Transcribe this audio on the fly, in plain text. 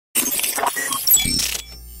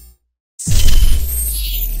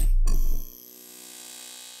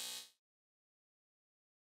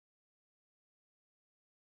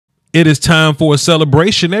It is time for a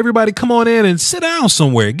celebration. Everybody come on in and sit down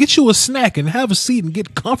somewhere. Get you a snack and have a seat and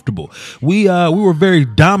get comfortable. We were very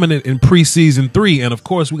dominant in preseason 3, and of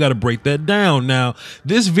course we got to break that down. Now,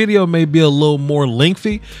 this video may be a little more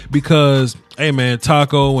lengthy because, hey man,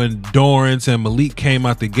 Taco and Dorrance and Malik came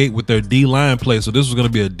out the gate with their D-line play. So this was going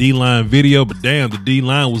to be a D-line video, but damn, the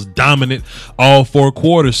D-line was dominant all 4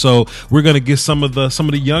 quarters. So we're going to get some of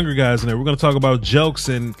the younger guys in there. We're going to talk about Jelks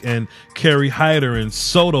and Kerry Hyder and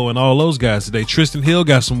Soto and all those guys today. Tristan Hill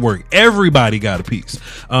got some work. Everybody got a piece.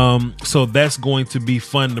 So that's going to be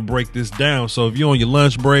fun to break this down. So if you're on your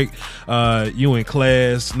lunch break, you in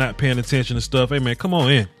class, not paying attention to stuff, hey man, come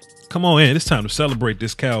on in. Come on in. It's time to celebrate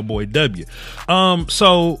this Cowboy W.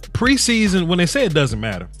 So preseason, when they say it doesn't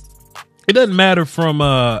matter, it doesn't matter from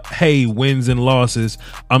hey, wins and losses.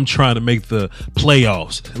 I'm trying to make the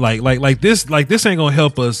playoffs. Like this ain't gonna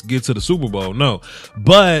help us get to the Super Bowl. No,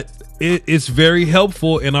 but it's very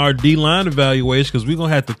helpful in our D-line evaluation because we're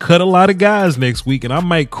gonna have to cut a lot of guys next week, and I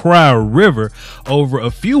might cry a river over a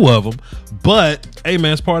few of them. But hey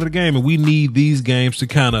man, it's part of the game, and we need these games to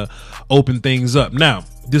kind of open things up. Now,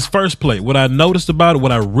 this first play, what I noticed about it,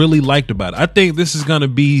 what I really liked about it, I think this is going to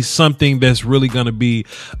be something that's really going to be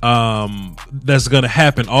that's going to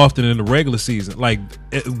happen often in the regular season. Like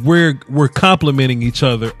we're complementing each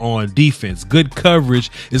other on defense. Good coverage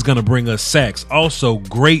is going to bring us sacks. Also,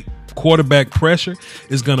 great quarterback pressure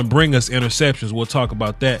is going to bring us interceptions. We'll talk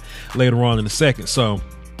about that later on in a second. So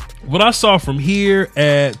what I saw from here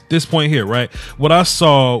at this point here, right? What I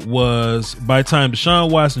saw was by the time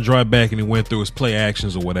Deshaun Watson dropped back and he went through his play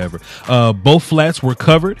actions or whatever, both flats were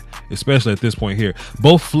covered, especially at this point here.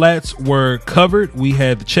 Both flats were covered. We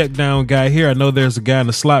had the check down guy here. I know there's a guy in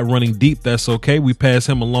the slot running deep. That's okay. We pass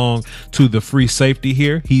him along to the free safety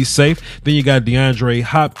here. He's safe. Then you got DeAndre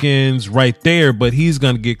Hopkins right there, but he's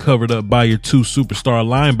going to get covered up by your 2 superstar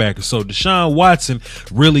linebackers. So Deshaun Watson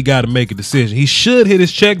really got to make a decision. He should hit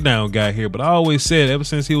his check down guy here, but I always said ever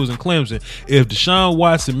since he was in Clemson, if Deshaun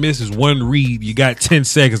Watson misses one read, you got 10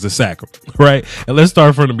 seconds to sack him, right? And let's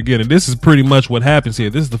start from the beginning. This is pretty much what happens here.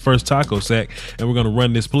 This is the first Taco sack, and we're gonna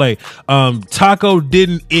run this play. Taco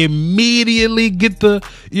didn't immediately get the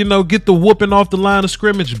whooping off the line of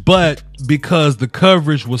scrimmage, but because the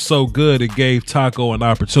coverage was so good, it gave Taco an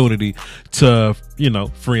opportunity to,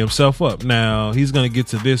 free himself up. Now he's going to get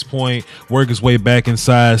to this point, work his way back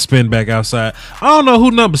inside, spin back outside. I don't know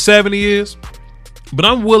who number 70 is, but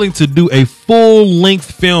I'm willing to do a full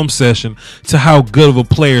length film session to how good of a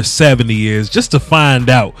player 70 is, just to find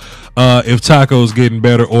out if Taco's getting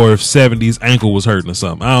better or if 70's ankle was hurting or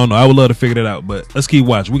something. I don't know. I would love to figure that out, but let's keep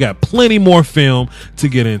watching. We got plenty more film to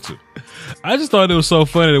get into. I just thought it was so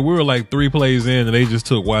funny that we were like 3 plays in and they just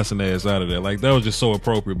took Watson ass out of there. Like, that was just so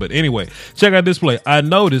appropriate. But anyway, check out this play. I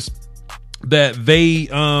noticed that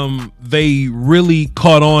they really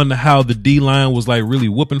caught on to how the D-line was like really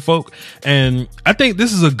whooping folk. And I think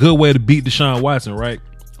this is a good way to beat Deshaun Watson, right?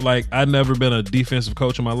 Like, I've never been a defensive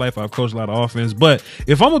coach in my life. I've coached a lot of offense. But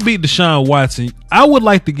if I'm going to beat Deshaun Watson, I would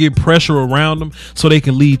like to get pressure around them so they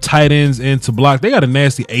can lead tight ends into block. They got a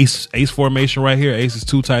nasty ace formation right here. Ace is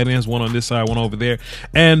 2 tight ends, one on this side, one over there.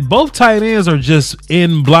 And both tight ends are just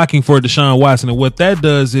in blocking for Deshaun Watson. And what that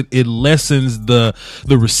does, it lessens the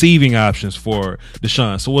receiving options for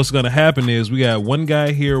Deshaun. So what's going to happen is we got one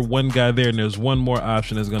guy here, one guy there, and there's one more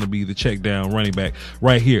option that's going to be the check down running back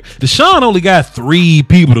right here. Deshaun only got 3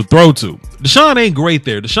 people to throw to. Deshaun ain't great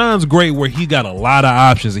there. Deshaun's great where he got a lot of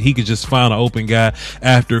options and he could just find an open guy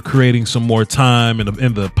after creating some more time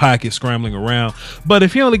in the pocket, scrambling around. But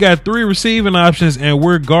if he only got 3 receiving options and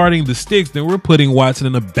we're guarding the sticks, then we're putting Watson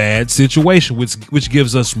in a bad situation, which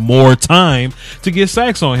gives us more time to get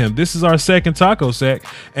sacks on him. This is our second Taco sack,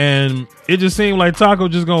 and it just seemed like Taco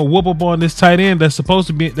just gonna whoop up on this tight end that's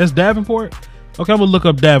Davenport. Okay, I'm going to look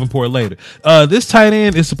up Davenport later. This tight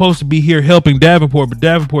end is supposed to be here helping Davenport, but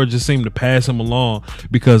Davenport just seemed to pass him along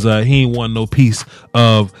because he ain't want no piece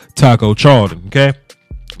of Taco Charlton, okay?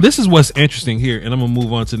 This is what's interesting here, and I'm going to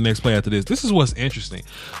move on to the next play after this. This is what's interesting.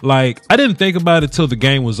 Like, I didn't think about it till the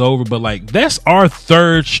game was over, but, like, that's our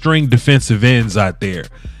 3rd string defensive ends out there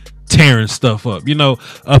tearing stuff up.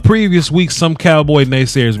 A previous week, some Cowboy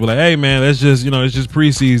naysayers were like, hey, man, that's just, it's just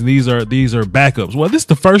preseason. These are backups. Well, this is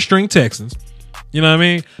the 1st string Texans. You know what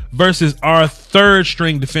I mean? Versus our 3rd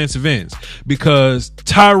string defensive ends, because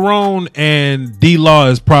Tyrone and D-Law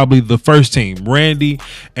is probably the first team. Randy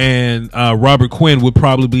and Robert Quinn would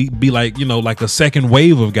probably be like, like a second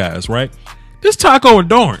wave of guys, right? This Taco and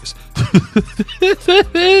Dorrance.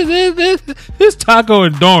 This Taco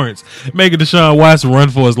and Dorrance making Deshaun Watson run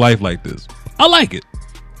for his life like this. I like it.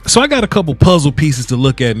 So I got a couple puzzle pieces to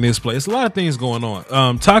look at in this play. It's a lot of things going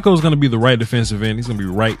on. Taco's going to be the right defensive end. He's going to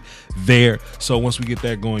be right there. So once we get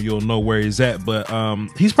that going, you'll know where he's at. But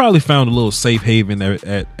he's probably found a little safe haven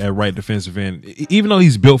at right defensive end. Even though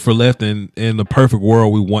he's built for left, and in the perfect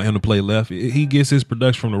world, we want him to play left. He gets his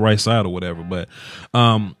production from the right side or whatever. But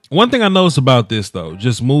one thing I noticed about this, though,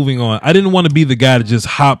 just moving on, I didn't want to be the guy that just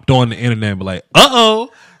hopped on the internet and be like,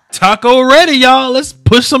 uh-oh, Taco ready, y'all. Let's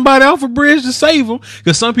push somebody off a bridge to save him.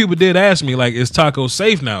 Because some people did ask me, like, is Taco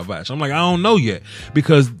safe now, Voch? I'm like, I don't know yet.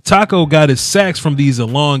 Because Taco got his sacks from these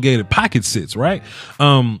elongated pocket sits, right?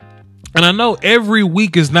 And I know every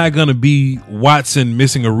week is not going to be Watson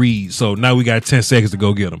missing a read. So now we got 10 seconds to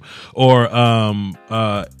go get him. Or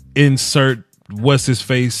insert what's his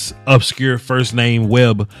face obscure first name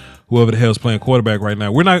Webb, whoever the hell's playing quarterback right now.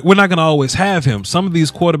 We're not going to always have him. Some of these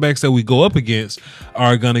quarterbacks that we go up against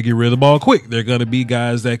are going to get rid of the ball quick. They're going to be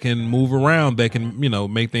guys that can move around, that can,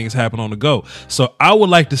 make things happen on the go. So I would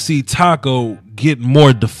like to see Taco get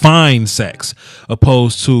more defined sacks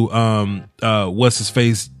opposed to what's his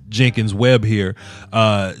face Jenkins Webb here,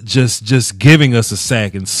 just giving us a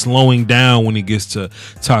sack and slowing down when he gets to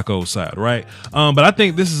Taco's side, right? But I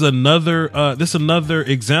think this is another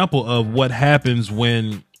example of what happens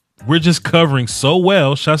when we're just covering so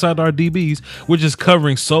well. Shouts out to our DBs. We're just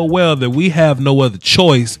covering so well that we have no other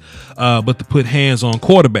choice but to put hands on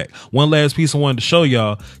quarterback. One last piece I wanted to show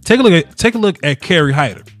y'all. Take a look at Kerry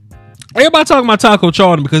Hyder. Everybody talking about Taco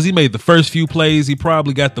Charlton because he made the first few plays. He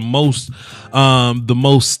probably got the most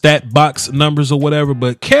stat box numbers or whatever.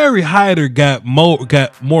 But Kerry Hyder got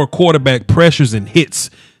more quarterback pressures and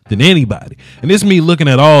hits than anybody. And this is me looking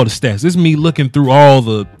at all the stats. This is me looking through all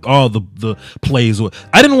the plays.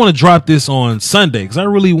 I didn't want to drop this on Sunday because I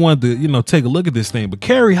really wanted to take a look at this thing. But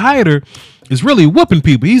Kerry Hyder is really whooping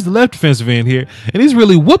people. He's the left defensive end here, and he's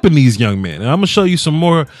really whooping these young men. And I'm gonna show you some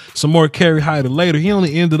more Kerry Hyder later. He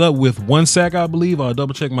only ended up with 1 sack, I believe. I'll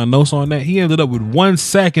double check my notes on that. He ended up with 1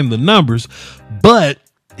 sack in the numbers, but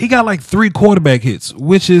he got like 3 quarterback hits,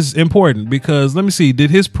 which is important because let me see. Did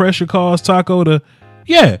his pressure cause Taco to?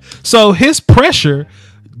 Yeah. So his pressure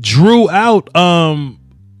drew out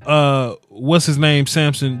what's his name?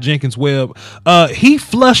 Samson Jenkins Webb. He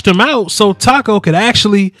flushed him out so Taco could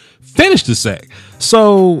actually finish the sack.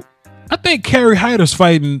 So I think Kerry Hyder's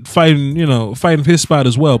fighting his spot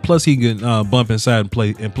as well. Plus he can bump inside and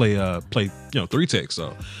play 3 techs.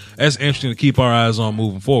 So that's interesting to keep our eyes on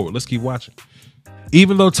moving forward. Let's keep watching.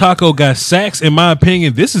 Even though Taco got sacks, in my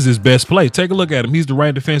opinion, this is his best play. Take a look at him. He's the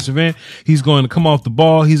right defensive end. He's going to come off the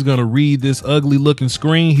ball. He's going to read this ugly looking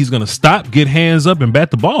screen. He's going to stop, get hands up, and bat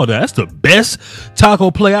the ball down. That's the best Taco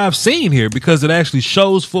play I've seen here because it actually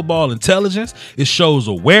shows football intelligence. It shows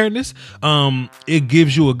awareness. It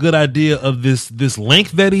gives you a good idea of this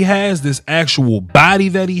length that he has, this actual body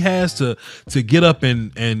that he has to get up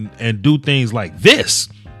and do things like this.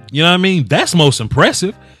 You know what I mean? That's most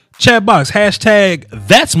impressive. Chat box, hashtag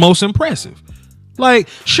that's most impressive. Like,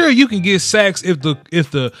 sure, you can get sacks if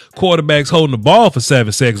the quarterback's holding the ball for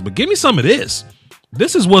 7 seconds, but give me some of this.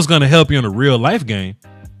 This is what's going to help you in a real life game.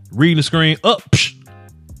 Reading the screen up.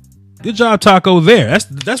 Good job, Taco, there.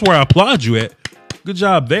 That's where I applaud you at. Good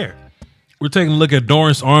job there. We're taking a look at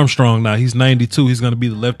Dorrance Armstrong now. He's 92. He's going to be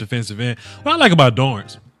the left defensive end. What I like about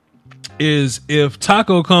Dorrance is if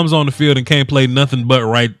Taco comes on the field and can't play nothing but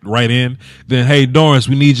right in, then hey, Dorrance,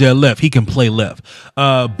 we need you at left. He can play left.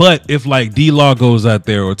 But if like D-Law goes out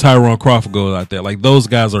there or Tyrone Crawford goes out there, like those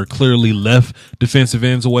guys are clearly left defensive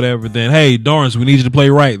ends or whatever, then hey, Dorrance, we need you to play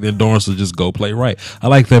right. Then Dorrance will just go play right. I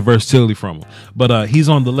like that versatility from him. But he's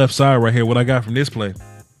on the left side right here. What I got from this play.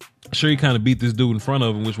 Sure, he kind of beat this dude in front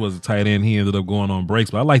of him, which was a tight end. He ended up going on breaks,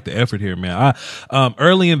 but I like the effort here, man.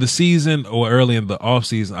 Early in the season or early in the off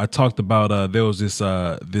season, I talked about there was this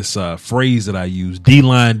phrase that I used,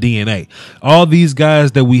 D-line DNA. All these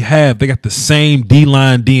guys that we have, they got the same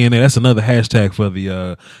D-line DNA. That's another hashtag for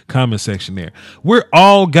the comment section there. We're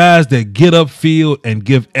all guys that get upfield and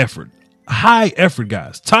give effort. High effort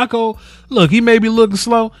guys. Taco, look, he may be looking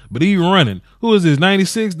slow, but he running. Who is this?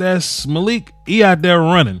 96? That's Malik. He out there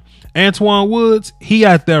running. Antoine Woods, he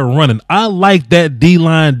out there running. I like that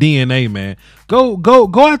D-line DNA, man. Go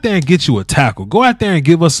out there and get you a tackle. Go out there and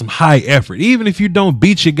give us some high effort. Even if you don't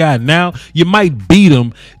beat your guy now, you might beat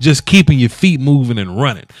him just keeping your feet moving and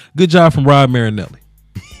running. Good job from Rob Marinelli.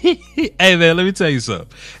 Hey man, let me tell you something.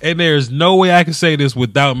 And there's no way I can say this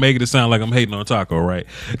without making it sound like I'm hating on Taco, right?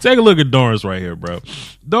 Take a look at Dorrance right here, bro.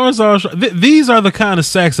 Dorrance these are the kind of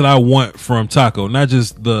sacks that I want from Taco, not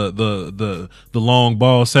just the long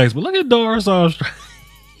ball sacks, but look at Dorrance Armstrong.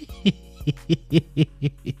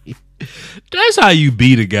 That's how you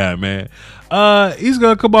beat a guy, man. He's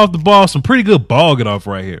gonna come off the ball. Some pretty good ball get off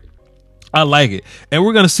right here. I like it. And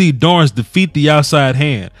we're gonna see Dorrance defeat the outside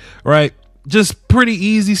hand, right? Just pretty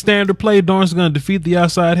easy standard play. Dorrance is gonna defeat the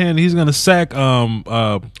outside hand. He's gonna sack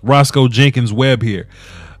Roscoe Jenkins Webb here.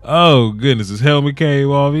 Oh goodness, his helmet came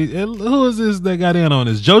off. Who is this that got in on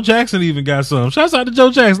this? Joe Jackson even got some. Shouts out to Joe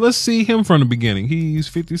Jackson. Let's see him from the beginning. He's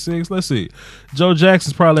 56. Let's see. Joe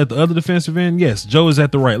Jackson's probably at the other defensive end. Yes, Joe is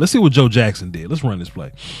at the right. Let's see what Joe Jackson did. Let's run this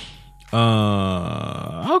play.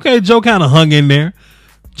 Okay, Joe kind of hung in there.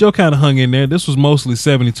 This was mostly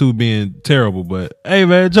 72 being terrible, but hey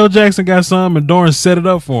man, Joe Jackson got some and Dorrance set it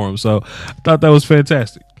up for him. So I thought that was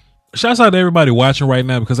fantastic. Shouts out to everybody watching right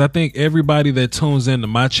now, because I think everybody that tunes into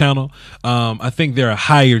my channel, I think they're a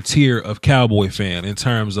higher tier of Cowboy fan in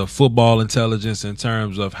terms of football intelligence, in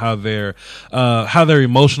terms of how their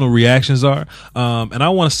emotional reactions are. And I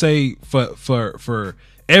want to say for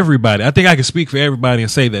everybody, I think I can speak for everybody and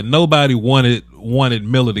say that nobody wanted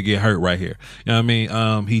Miller to get hurt right here. You know what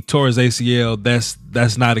I mean? He tore his ACL.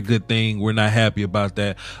 That's not a good thing. We're not happy about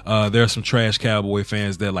that. There are some trash Cowboy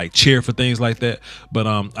fans that like cheer for things like that, but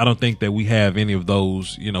I don't think that we have any of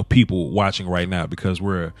those, people watching right now, because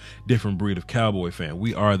we're a different breed of Cowboy fan.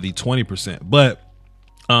 We are the 20%, but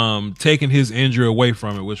taking his injury away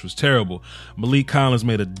from it, which was terrible, Malik Collins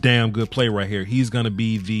made a damn good play right here. He's going to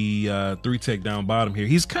be the 3-tech down bottom here.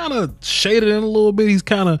 He's kind of shaded in a little bit. He's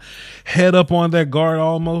kind of head up on that guard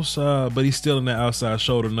almost, but he's still in that outside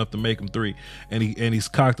shoulder enough to make him 3. And he's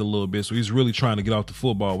cocked a little bit, so he's really trying to get off the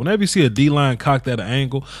football. Whenever you see a D-line cocked at an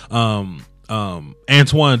angle,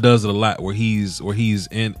 Antoine does it a lot, where he's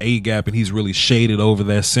in A gap and he's really shaded over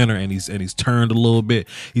that center, and he's turned a little bit.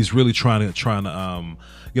 He's really trying to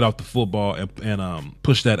get off the football and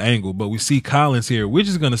push that angle. But we see Collins here. We're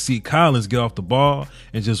just gonna see Collins get off the ball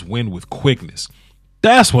and just win with quickness.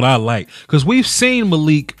 That's what I like, because we've seen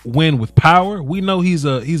Malik win with power. We know he's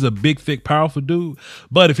a big, thick, powerful dude.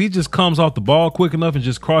 But if he just comes off the ball quick enough and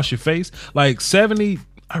just cross your face, like 70,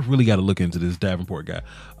 I really got to look into this Davenport guy.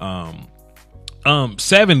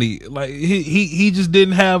 70, like he just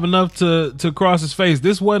didn't have enough to cross his face.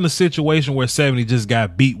 This wasn't a situation where 70 just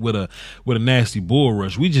got beat with a nasty bull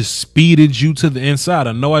rush. We just speeded you to the inside.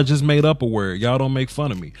 I know I just made up a word. Y'all don't make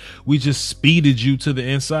fun of me. We just speeded you to the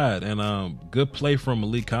inside, and good play from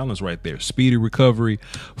Malik Collins right there. Speedy recovery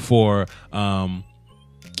for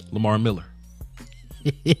Lamar Miller.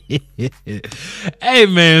 Hey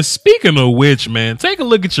man, speaking of which, man, take a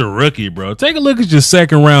look at your rookie, bro. Take a look at your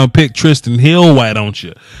 2nd round pick, Tristan Hill. Why don't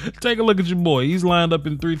you take a look at your boy? He's lined up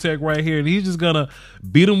in 3-tech right here, and he's just gonna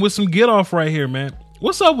beat him with some get off right here, man.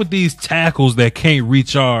 What's up with these tackles that can't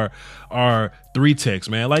reach our 3-techs,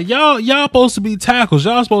 man? Like y'all supposed to be tackles.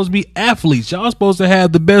 Y'all supposed to be athletes. Y'all supposed to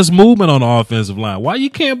have the best movement on the offensive line. Why you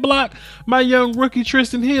can't block my young rookie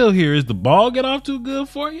Tristan Hill here? Is the ball get off too good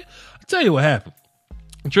for you? I'll tell you what happened.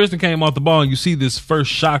 Tristan came off the ball, and you see this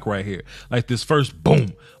first shock right here, like this first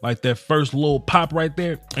boom, like that first little pop right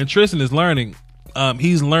there. And Tristan is learning.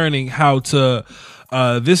 He's learning how to.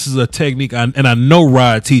 This is a technique, and I know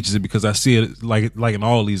Rod teaches it because I see it like in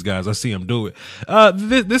all these guys. I see him do it.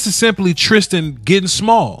 This is simply Tristan getting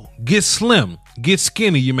small, get slim, get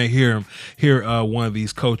skinny. You may hear one of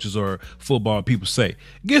these coaches or football people say,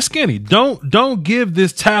 "Get skinny." Don't give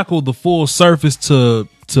this tackle the full surface to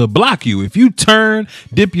block you. If you turn,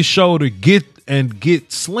 dip your shoulder, get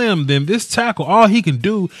slim, then this tackle, all he can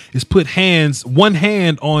do is put one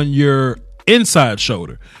hand on your inside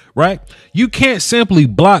shoulder, right? You can't simply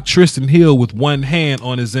block Tristan Hill with one hand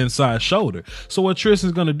on his inside shoulder. So what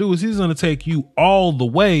Tristan's going to do is he's going to take you all the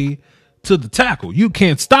way to the tackle. You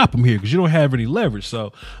can't stop him here because you don't have any leverage.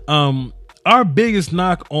 So, our biggest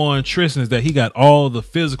knock on Tristan is that he got all the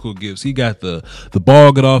physical gifts. He got the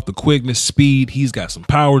ball get off, the quickness, speed. He's got some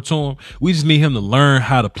power to him. We just need him to learn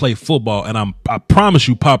how to play football. And I promise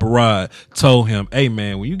you, Papa Rod told him, hey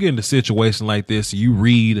man, when you get in a situation like this, you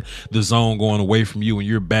read the zone going away from you and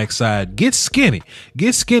your backside, get skinny,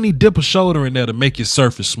 dip a shoulder in there to make your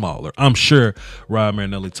surface smaller. I'm sure Rod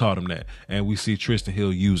Marinelli taught him that. And we see Tristan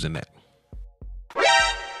Hill using that.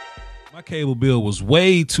 My cable bill was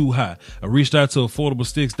way too high. I reached out to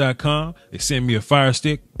affordablesticks.com. They sent me a Fire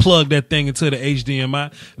Stick, plugged that thing into the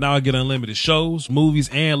HDMI. Now I get unlimited shows, movies,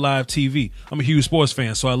 and live TV. I'm a huge sports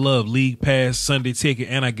fan, so I love League Pass, Sunday Ticket,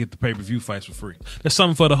 and I get the pay-per-view fights for free. That's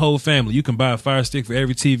something for the whole family. You can buy a Fire Stick for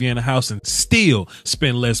every TV in the house and still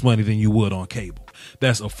spend less money than you would on cable.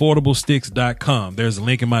 That's affordablesticks.com. There's a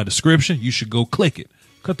link in my description. You should go click it.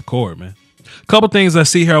 Cut the cord, man. Couple things I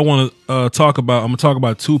see here I want to talk about. I'm going to talk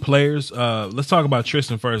about two players. Let's talk about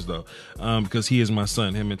Tristan first, though, because he is my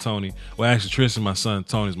son, him and Tony. Well, actually, Tristan my son,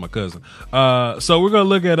 Tony's my cousin. So we're going to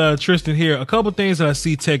look at Tristan here. A couple things that I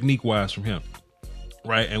see technique-wise from him.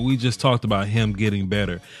 Right, and we just talked about him getting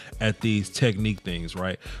better at these technique things,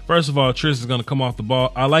 right? First of all, Tristan's going to come off the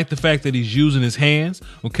ball. I like the fact that he's using his hands,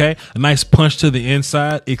 okay? A nice punch to the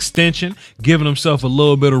inside, extension, giving himself a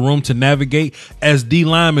little bit of room to navigate. As D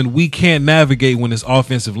linemen, we can't navigate when it's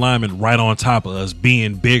offensive linemen right on top of us,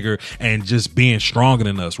 being bigger and just being stronger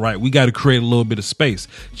than us, right? We got to create a little bit of space.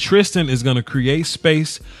 Tristan is going to create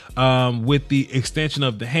space with the extension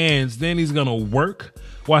of the hands. Then he's going to work.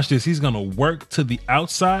 Watch this. He's going to work to the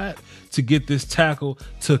outside to get this tackle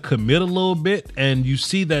to commit a little bit. And you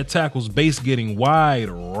see that tackle's base getting wide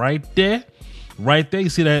right there. Right there. You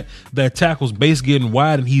see that tackle's base getting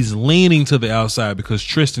wide, and he's leaning to the outside because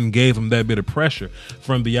Tristan gave him that bit of pressure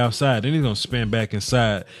from the outside. Then he's going to spin back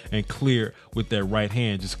inside and clear with that right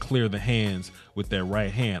hand. Just clear the hands with that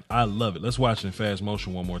right hand. I love it. Let's watch it in fast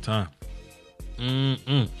motion one more time.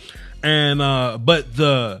 And but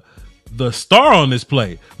the star on this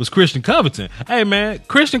play was Christian Covington. Hey man,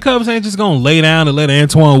 Christian Covington ain't just gonna lay down and let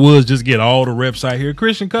Antoine Woods just get all the reps out here.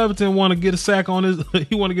 Christian Covington want to get a sack on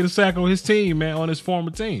his team, man, on his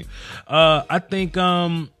former team. I think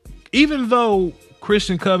even though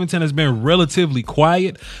Christian Covington has been relatively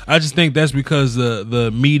quiet, I just think that's because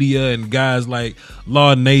the media and guys like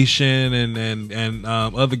Law Nation and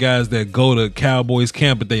other guys that go to Cowboys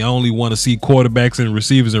camp, but they only want to see quarterbacks and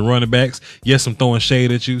receivers and running backs. Yes, I'm throwing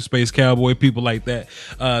shade at you, Space Cowboy, people like that.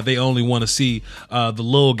 They only want to see the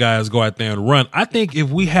little guys go out there and run. I think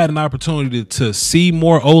if we had an opportunity to see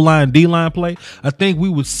more O-line, D-line play, I think we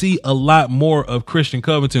would see a lot more of Christian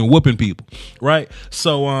Covington whooping people, right?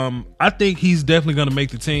 So I think he's definitely going to make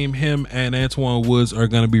the team. Him and Antoine Woods are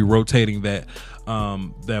going to be rotating that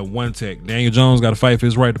one tech. Daniel Jones got to fight for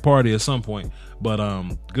his right to party at some point, but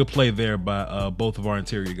good play there by both of our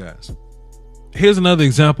interior guys. Here's another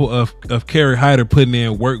example of Kerry Hyder putting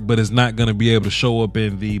in work, but is not going to be able to show up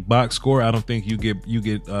in the box score. I don't think you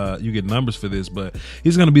get numbers for this, but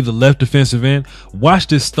he's going to be the left defensive end. Watch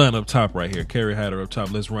this stunt up top right here. Kerry Hyder up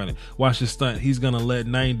top. Let's run it. Watch this stunt. He's going to let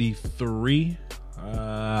 93.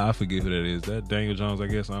 I forget who that is. That Daniel Jones, I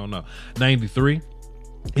guess. I don't know. 93.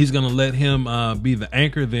 He's going to let him be the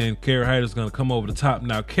anchor. Then Kerry Hyder's going to come over the top.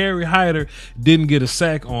 Now, Kerry Hyder didn't get a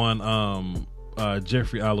sack on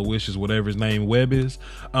Jeffrey Aloysius, whatever his name, Webb is.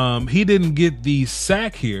 He didn't get the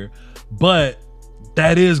sack here, but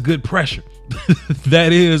that is good pressure.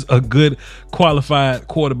 That is a good qualified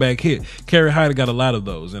quarterback hit. Kerry Hyder got a lot of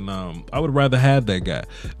those, and I would rather have that guy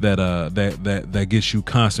that gets you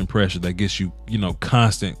constant pressure, that gets you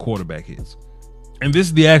constant quarterback hits. And this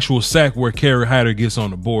is the actual sack where Kerry Hyder gets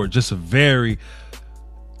on the board. Just a very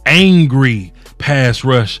angry pass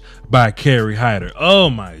rush by Kerry Hyder. Oh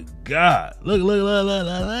my God! Look at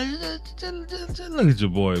your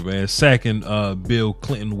boy, man, sacking Bill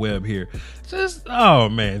Clinton Webb here. Oh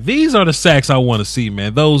man, these are the sacks I want to see,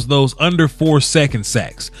 man. Those under 4 second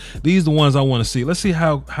sacks. These are the ones I want to see. Let's see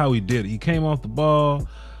how he did it. He came off the ball.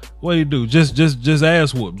 What did he do? Just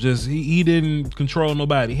ass whoop. He didn't control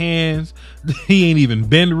nobody's hands. He ain't even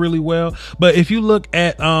bend really well. But if you look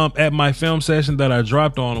at my film session that I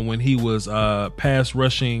dropped on him when he was pass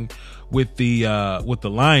rushing with the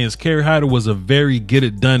Lions, Kerry Hyder was a very get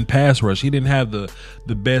it done pass rush. He didn't have the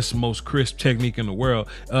best, most crisp technique in the world.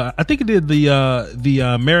 I think he did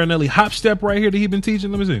the Marinelli hop step right here that he's been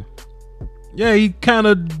teaching. Let me see. Yeah, he kind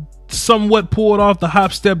of somewhat pulled off the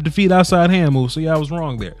hop step defeat outside hand move. So yeah, I was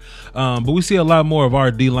wrong there. But we see a lot more of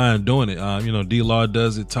our D line doing it. D-Law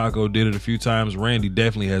does it. Taco did it a few times. Randy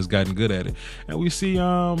definitely has gotten good at it. And we see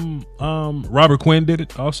Robert Quinn did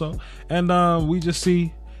it also. And we just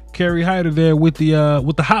see Kerry Hyder there with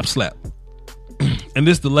the hop slap. And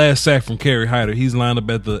this is the last sack from Kerry Hyder. He's lined up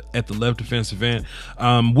at the left defensive end.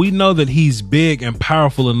 We know that he's big and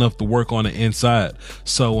powerful enough to work on the inside.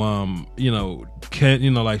 So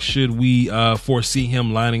should we foresee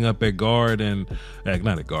him lining up at guard and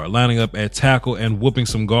not at guard, lining up at tackle and whooping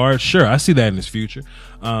some guards? Sure, I see that in his future.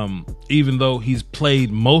 Even though he's played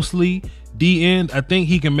mostly D end, I think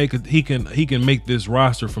he can make this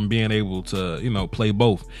roster from being able to play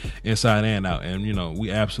both inside and out. And we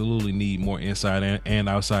absolutely need more inside and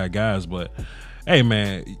outside guys. But hey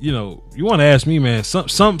man, you want to ask me, man,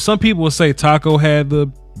 some people will say Taco had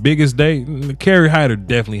the biggest day. Kerry Hyder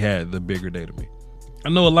definitely had the bigger day to me. I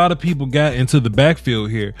know a lot of people got into the backfield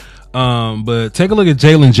here, but take a look at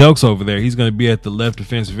Jalen Jokes over there. He's going to be at the left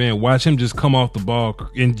defensive end. Watch him just come off the ball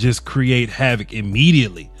and just create havoc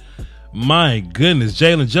immediately. My goodness,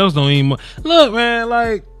 Jalen Jones don't even look, man.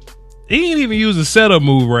 Like, he didn't even use a setup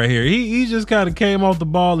move right here. He just kind of came off the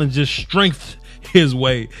ball and just strengthened his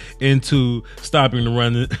way into stopping the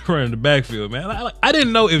run in the backfield, man. I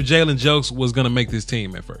didn't know if Jalen Jones was gonna make this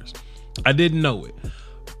team at first. I didn't know it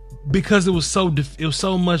because it was so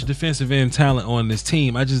much defensive end talent on this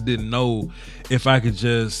team. I just didn't know if I could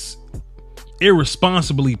just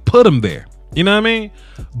irresponsibly put him there. You know what I mean?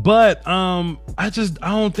 But I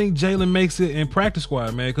don't think Jalen makes it in practice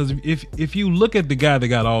squad, man. Because if you look at the guy that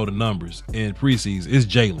got all the numbers in preseason, it's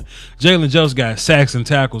Jalen. Jalen Jones got sacks and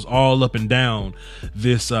tackles all up and down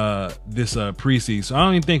this preseason. So I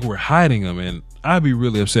don't even think we're hiding him, and I'd be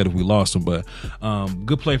really upset if we lost him. But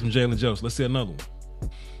good play from Jalen Jones. Let's see another one.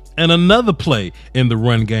 And another play in the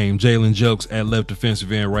run game, Jalen Jones at left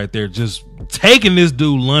defensive end right there, just taking this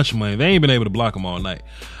dude lunch money. They ain't been able to block him all night.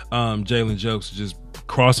 Jalen Jones just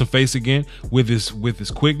crossing face again with his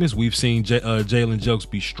quickness. We've seen Jalen Jones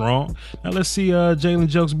be strong. Now let's see Jalen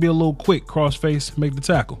Jones be a little quick, cross face, make the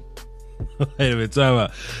tackle. Hey, man, time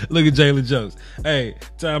out. Look at Jalen Jones. Hey,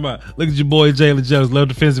 time out. Look at your boy Jalen Jones, left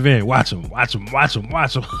defensive end. Watch him.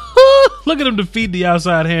 Look at him defeat the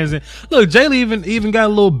outside hands. Look, Jalen even got a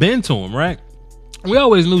little bend to him, right? We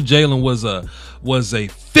always knew Jalen was a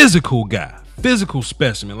physical guy. Physical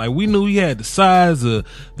specimen. Like, we knew he had the size, the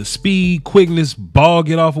speed, quickness, ball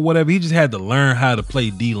get off or whatever. He just had to learn how to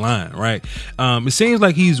play D-line, right? It seems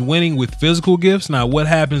like he's winning with physical gifts. Now, what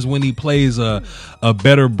happens when he plays a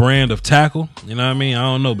better brand of tackle? You know what I mean? I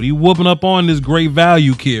don't know, but he whooping up on this great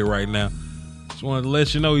value kid right now. Just wanted to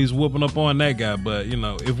let you know he's whooping up on that guy. But, you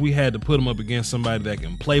know, if we had to put him up against somebody that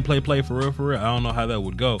can play for real, I don't know how that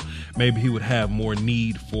would go. Maybe he would have more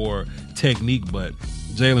need for technique, but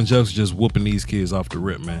Jalen Jones just whooping these kids off the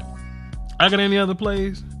rip, man. I got any other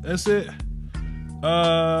plays? That's it.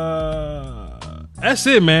 That's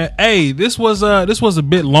it, man. Hey, this was a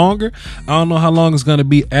bit longer. I don't know how long it's gonna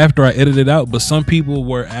be after I edit it out, but some people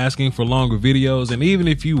were asking for longer videos, and even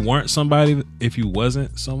if you weren't someone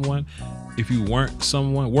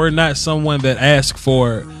that asked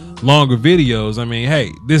for longer videos, I mean,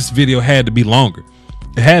 hey, this video had to be longer.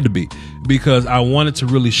 It had to be, because I wanted to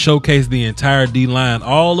really showcase the entire D-line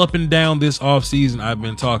all up and down this offseason. I've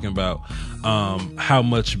been talking about how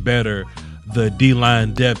much better the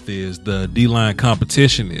D-line depth is, the D-line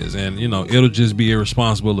competition is, and you know, it'll just be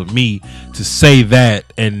irresponsible of me to say that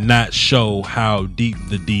and not show how deep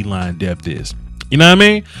the D-line depth is. You know what I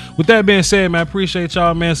mean? With that being said, man, I appreciate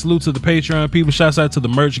y'all, man. Salute to the Patreon people. Shouts out to the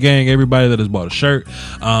merch gang, everybody that has bought a shirt.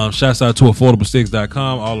 Shouts out to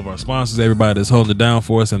AffordableSticks.com, all of our sponsors, everybody that's holding it down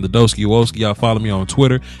for us, and the Doski Woski. Y'all follow me on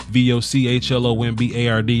Twitter,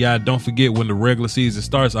 VOCHLOMBARDI. Don't forget, when the regular season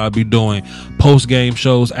starts, I'll be doing post-game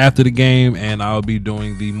shows after the game, and I'll be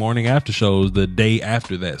doing the morning after shows the day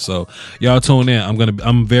after that. So y'all tune in.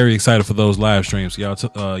 I'm very excited for those live streams. Y'all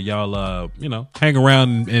you know, hang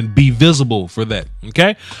around and be visible for that.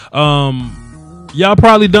 Okay, y'all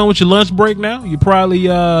probably done with your lunch break now. You probably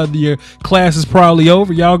your class is probably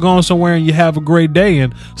over. Y'all going somewhere and you have a great day,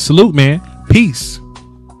 and salute, man. Peace.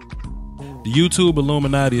 The YouTube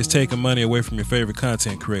Illuminati is taking money away from your favorite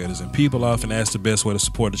content creators, and people often ask the best way to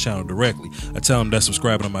support the channel directly. I tell them that's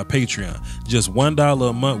subscribing to my Patreon. Just $1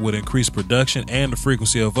 a month would increase production and the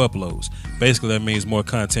frequency of uploads. Basically, that means more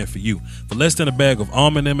content for you. For less than a bag of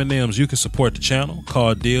almond M&Ms, you can support the channel,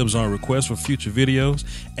 call dibs on requests for future videos,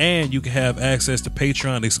 and you can have access to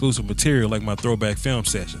Patreon exclusive material like my throwback film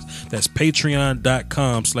sessions. That's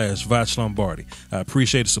patreon.com/Voch Lombardi. I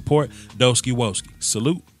appreciate the support. Doski Woski.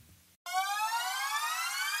 Salute.